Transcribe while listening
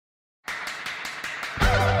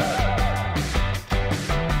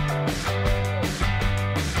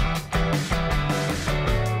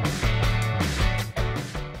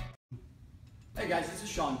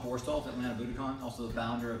Sean Forstall with Atlanta-Budokan, also the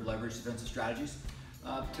founder of Leverage Defensive Strategies.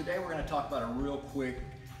 Today we're going to talk about a real quick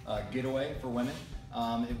getaway for women.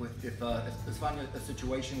 If it's finding a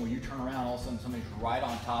situation where you turn around, all of a sudden somebody's right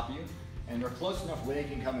on top of you, and they're close enough where they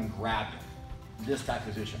can come and grab you. This type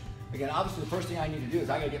of position. Again, obviously the first thing I need to do is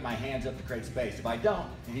I got to get my hands up to create space. If I don't,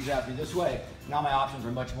 and he grabs me this way, now my options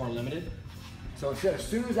are much more limited. So instead, as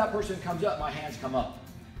soon as that person comes up, my hands come up.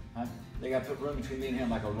 Right? They got to put room between me and him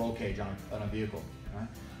like a roll cage on a vehicle. Right?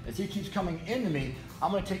 As he keeps coming into me,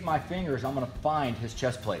 I'm going to take my fingers, I'm going to find his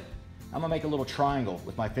chest plate. I'm going to make a little triangle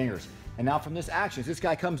with my fingers. And now from this action, as this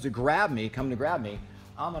guy comes to grab me, I'm going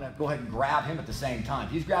to go ahead and grab him at the same time.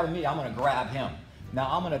 If he's grabbing me, I'm going to grab him. Now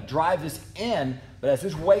I'm going to drive this in, but as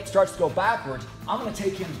this weight starts to go backwards, I'm going to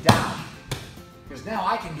take him down. Because now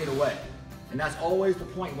I can get away. And that's always the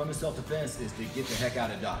point in women's self-defense, is to get the heck out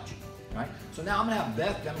of dodge. Right? So now I'm going to have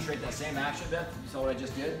Beth demonstrate that same action. Beth, you saw what I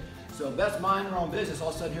just did? So Beth's minding her own business. All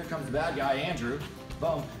of a sudden here comes the bad guy, Andrew.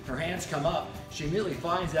 Boom, her hands come up. She immediately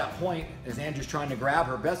finds that point as Andrew's trying to grab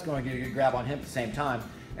her. Beth's going to get a good grab on him at the same time.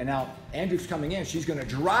 And now Andrew's coming in. She's going to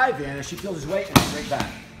drive in as she feels his weight and straight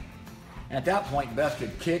back. And at that point, Beth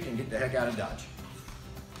could kick and get the heck out of dodge.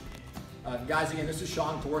 Guys, again, this is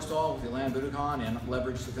Sean Forstall with Atlanta-Budokan and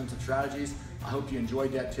Leverage Defensive Strategies. I hope you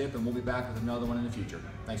enjoyed that tip, and we'll be back with another one in the future.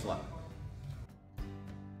 Thanks a lot.